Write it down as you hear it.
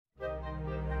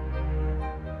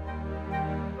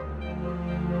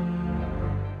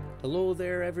Hello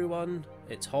there everyone,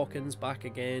 it's Hawkins back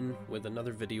again with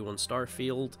another video on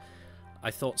Starfield.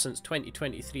 I thought since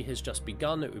 2023 has just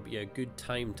begun it would be a good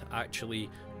time to actually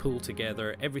pull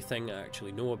together everything I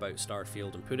actually know about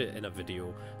Starfield and put it in a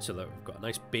video so that we've got a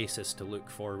nice basis to look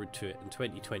forward to it in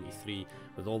 2023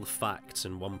 with all the facts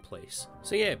in one place.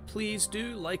 So yeah, please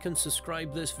do like and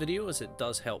subscribe this video as it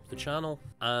does help the channel.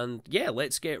 And yeah,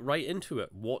 let's get right into it.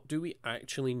 What do we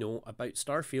actually know about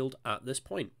Starfield at this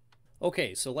point?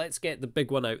 Okay, so let's get the big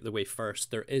one out of the way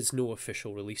first. There is no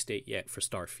official release date yet for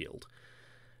Starfield.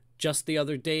 Just the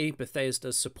other day,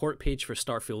 Bethesda's support page for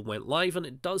Starfield went live, and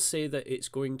it does say that it's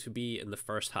going to be in the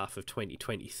first half of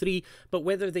 2023, but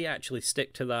whether they actually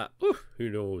stick to that, who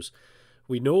knows.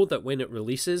 We know that when it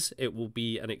releases, it will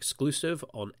be an exclusive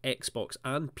on Xbox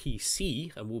and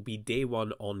PC, and will be day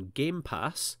one on Game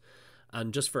Pass.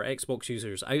 And just for Xbox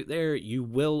users out there, you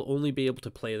will only be able to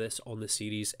play this on the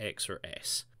Series X or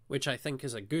S, which I think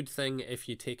is a good thing if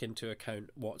you take into account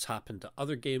what's happened to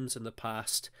other games in the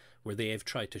past where they have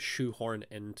tried to shoehorn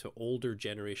into older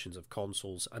generations of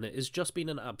consoles, and it has just been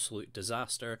an absolute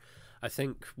disaster. I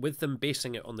think with them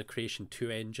basing it on the Creation 2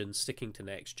 engine, sticking to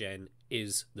next gen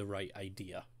is the right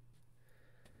idea.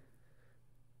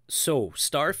 So,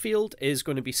 Starfield is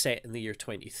going to be set in the year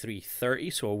 2330,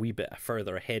 so a wee bit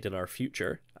further ahead in our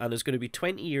future, and is going to be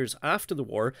 20 years after the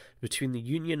war between the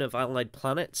Union of Allied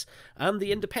Planets and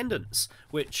the Independence,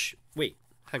 which, wait,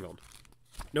 hang on.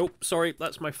 Nope, sorry,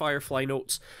 that's my Firefly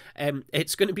notes.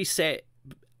 It's going to be set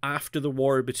after the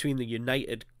war between the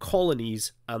United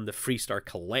Colonies and the Freestar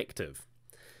Collective.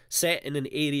 Set in an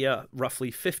area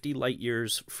roughly 50 light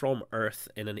years from Earth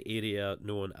in an area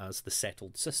known as the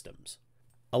Settled Systems.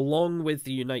 Along with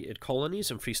the United Colonies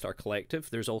and Freestar Collective,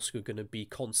 there's also going to be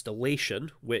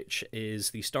Constellation, which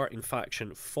is the starting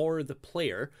faction for the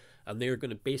player, and they're going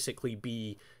to basically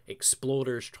be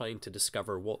explorers trying to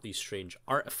discover what these strange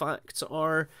artifacts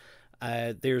are.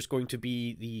 There's going to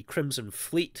be the Crimson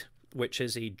Fleet, which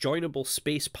is a joinable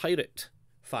space pirate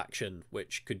faction,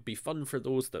 which could be fun for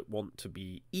those that want to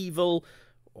be evil,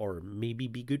 or maybe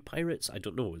be good pirates, I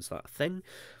don't know, is that a thing?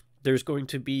 There's going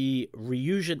to be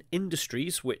Reusion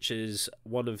Industries, which is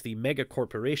one of the mega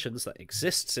corporations that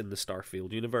exists in the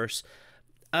Starfield universe.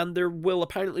 And there will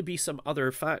apparently be some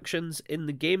other factions in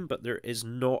the game, but there is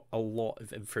not a lot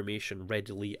of information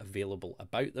readily available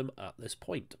about them at this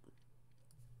point.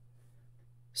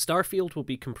 Starfield will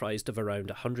be comprised of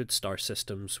around 100 star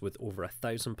systems with over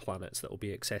 1,000 planets that will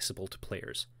be accessible to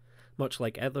players. Much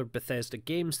like other Bethesda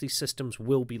games, these systems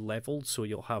will be leveled, so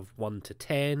you'll have 1 to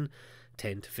 10,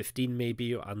 10 to 15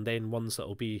 maybe, and then ones that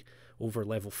will be over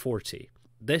level 40.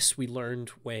 This we learned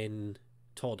when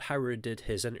Todd Howard did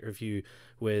his interview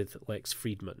with Lex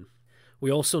Friedman. We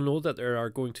also know that there are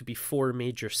going to be 4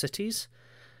 major cities,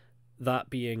 that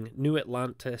being New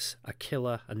Atlantis,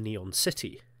 Aquila, and Neon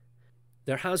City.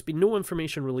 There has been no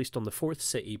information released on the 4th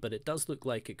city, but it does look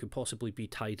like it could possibly be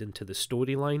tied into the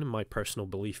storyline, my personal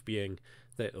belief being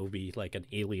that it'll be like an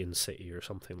alien city or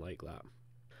something like that.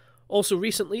 Also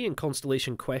recently, in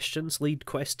Constellation Questions, lead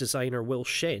quest designer Will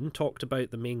Shen talked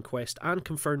about the main quest and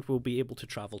confirmed we'll be able to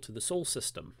travel to the Sol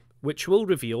system, which will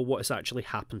reveal what has actually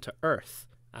happened to Earth,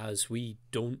 as we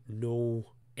don't know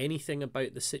anything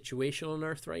about the situation on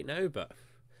Earth right now, but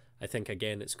I think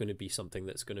again it's going to be something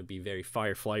that's going to be very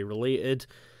Firefly related.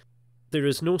 There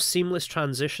is no seamless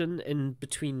transition in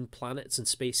between planets and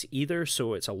space either,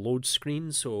 so it's a load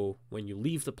screen, so when you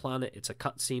leave the planet it's a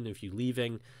cutscene of you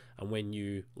leaving, and when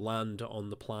you land on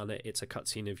the planet it's a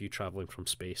cutscene of you travelling from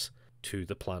space to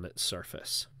the planet's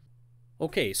surface.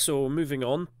 Okay, so moving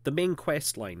on, the main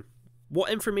quest line. What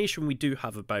information we do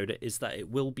have about it is that it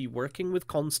will be working with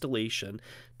Constellation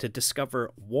to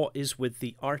discover what is with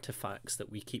the artifacts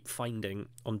that we keep finding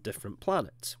on different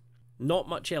planets. Not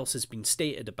much else has been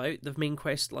stated about the main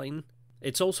quest line.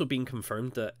 It's also been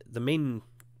confirmed that the main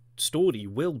story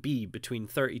will be between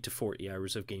 30 to 40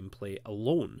 hours of gameplay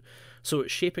alone, so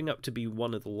it's shaping up to be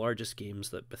one of the largest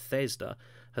games that Bethesda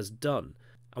has done.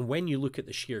 And when you look at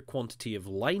the sheer quantity of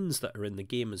lines that are in the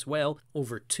game as well,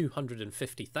 over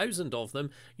 250,000 of them,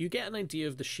 you get an idea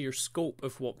of the sheer scope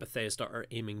of what Bethesda are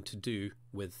aiming to do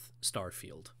with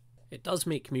Starfield. It does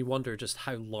make me wonder just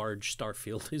how large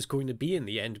Starfield is going to be in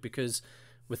the end, because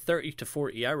with 30 to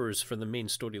 40 hours for the main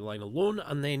storyline alone,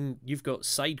 and then you've got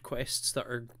side quests that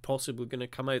are possibly going to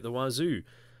come out the wazoo.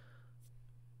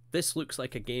 This looks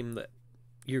like a game that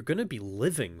you're going to be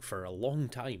living for a long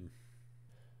time.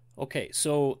 Okay,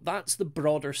 so that's the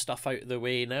broader stuff out of the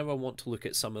way. Now I want to look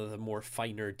at some of the more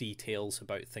finer details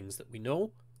about things that we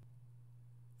know.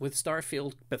 With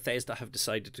Starfield, Bethesda have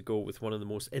decided to go with one of the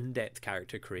most in-depth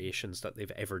character creations that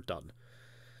they've ever done.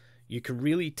 You can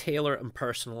really tailor and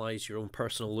personalise your own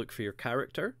personal look for your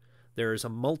character. There is a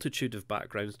multitude of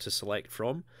backgrounds to select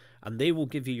from, and they will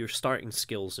give you your starting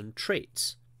skills and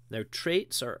traits. Now,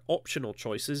 traits are optional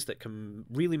choices that can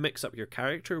really mix up your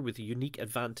character with unique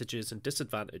advantages and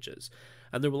disadvantages.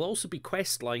 And there will also be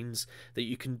quest lines that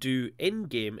you can do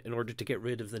in-game in order to get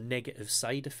rid of the negative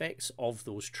side effects of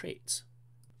those traits.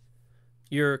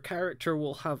 Your character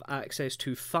will have access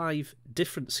to 5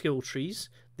 different skill trees.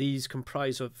 These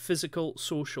comprise of physical,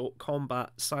 social,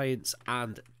 combat, science,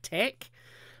 and tech.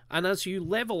 And as you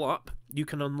level up, you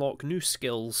can unlock new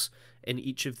skills in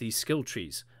each of these skill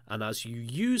trees. And as you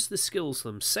use the skills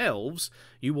themselves,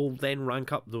 you will then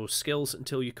rank up those skills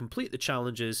until you complete the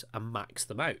challenges and max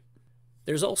them out.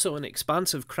 There's also an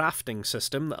expansive crafting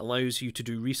system that allows you to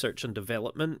do research and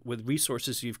development with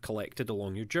resources you've collected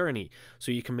along your journey.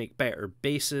 So you can make better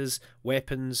bases,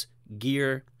 weapons,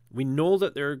 gear. We know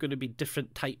that there are going to be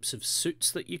different types of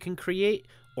suits that you can create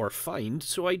or find,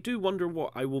 so I do wonder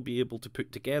what I will be able to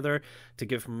put together to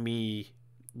give me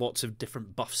lots of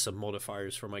different buffs and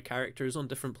modifiers for my characters on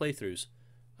different playthroughs.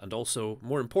 And also,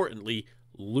 more importantly,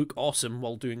 look awesome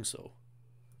while doing so.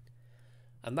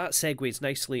 And that segues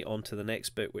nicely onto the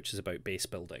next bit, which is about base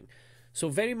building. So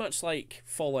very much like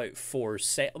Fallout 4's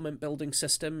settlement building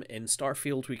system, in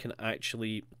Starfield we can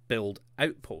actually build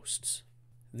outposts.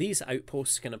 These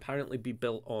outposts can apparently be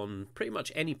built on pretty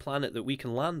much any planet that we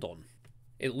can land on.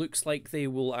 It looks like they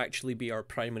will actually be our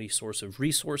primary source of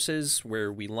resources,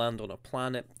 where we land on a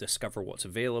planet, discover what's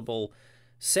available,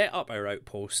 set up our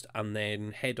outpost, and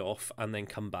then head off and then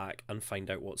come back and find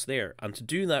out what's there. And to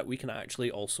do that, we can actually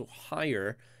also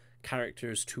hire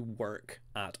characters to work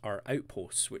at our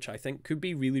outposts, which I think could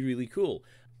be really, really cool.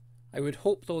 I would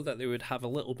hope, though, that they would have a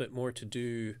little bit more to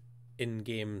do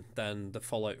in-game than the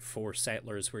Fallout 4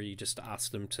 settlers, where you just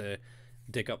ask them to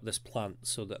dig up this plant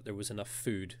so that there was enough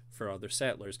food for other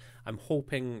settlers. I'm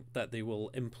hoping that they will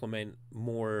implement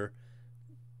more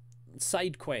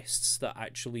side quests that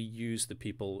actually use the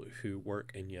people who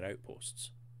work in your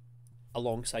outposts.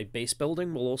 Alongside base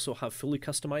building, we'll also have fully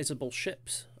customizable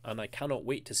ships, and I cannot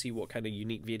wait to see what kind of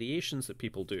unique variations that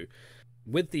people do.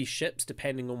 With these ships,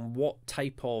 depending on what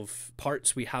type of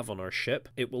parts we have on our ship,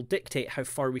 it will dictate how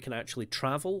far we can actually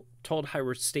travel. Todd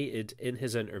Howard stated in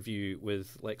his interview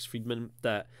with Lex Friedman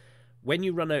that when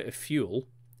you run out of fuel,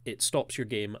 it stops your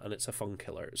game and it's a fun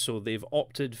killer. So they've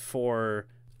opted for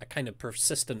a kind of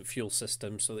persistent fuel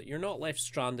system so that you're not left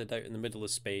stranded out in the middle of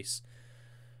space.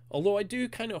 Although I do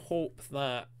kind of hope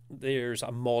that there's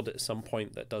a mod at some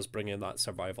point that does bring in that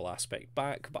survival aspect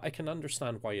back, but I can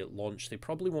understand why it launched. They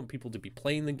probably want people to be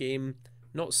playing the game,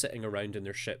 not sitting around in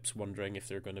their ships wondering if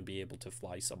they're going to be able to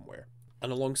fly somewhere.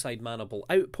 And alongside manable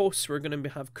outposts, we're going to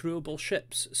have crewable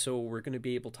ships, so we're going to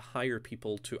be able to hire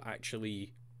people to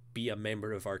actually be a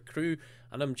member of our crew,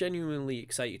 and I'm genuinely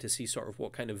excited to see sort of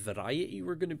what kind of variety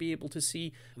we're going to be able to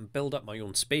see, and build up my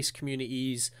own space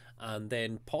communities, and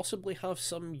then possibly have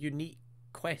some unique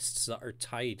quests that are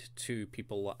tied to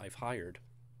people that I've hired.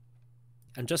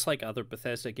 And just like other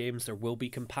Bethesda games, there will be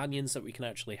companions that we can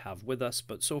actually have with us,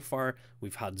 but so far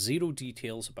we've had zero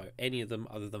details about any of them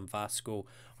other than Vasco,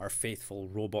 our faithful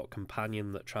robot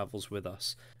companion that travels with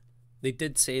us. They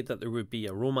did say that there would be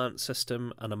a romance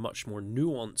system and a much more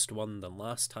nuanced one than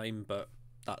last time, but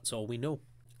that's all we know.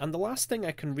 And the last thing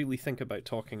I can really think about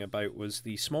talking about was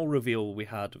the small reveal we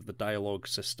had of the dialogue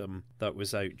system that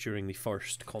was out during the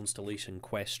first Constellation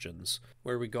questions,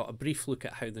 where we got a brief look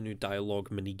at how the new dialogue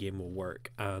minigame will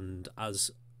work, and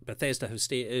as Bethesda have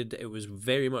stated, it was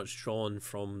very much drawn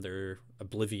from their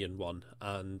Oblivion one,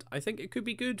 and I think it could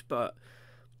be good, but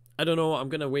I don't know, I'm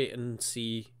going to wait and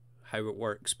see how it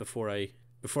works before I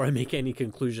make any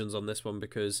conclusions on this one,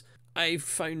 because I've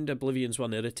found Oblivion's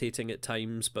one irritating at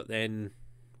times, but then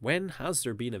when has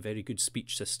there been a very good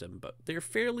speech system? But they're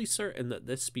fairly certain that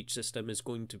this speech system is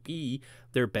going to be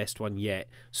their best one yet,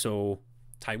 so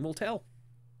time will tell.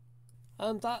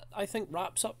 And that, I think,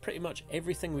 wraps up pretty much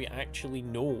everything we actually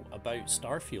know about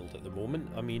Starfield at the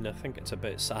moment. I mean, I think it's a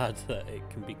bit sad that it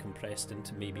can be compressed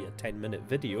into maybe a 10-minute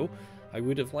video. I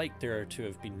would have liked there to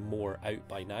have been more out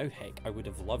by now. Heck, I would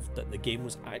have loved that the game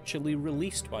was actually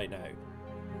released by now.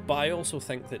 But I also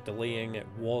think that delaying it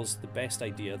was the best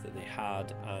idea that they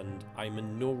had, and I'm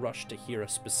in no rush to hear a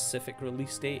specific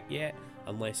release date yet,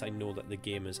 unless I know that the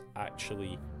game is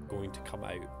actually going to come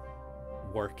out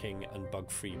working and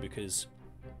bug-free, because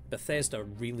Bethesda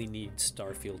really needs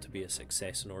Starfield to be a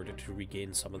success in order to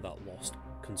regain some of that lost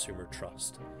consumer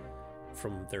trust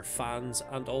from their fans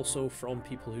and also from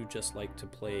people who just like to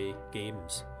play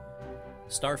games.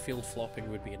 Starfield flopping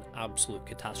would be an absolute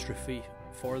catastrophe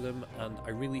for them, and I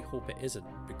really hope it isn't,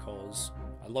 because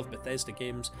I love Bethesda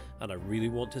games, and I really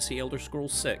want to see Elder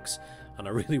Scrolls 6, and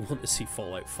I really want to see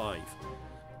Fallout 5.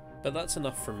 But that's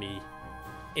enough for me.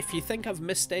 If you think I've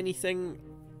missed anything,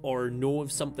 or know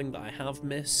of something that I have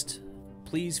missed,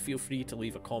 please feel free to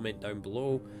leave a comment down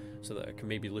below so that I can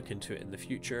maybe look into it in the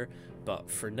future. But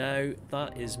for now,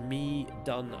 that is me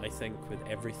done, I think, with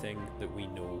everything that we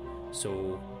know.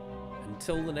 So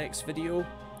until the next video,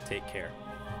 take care.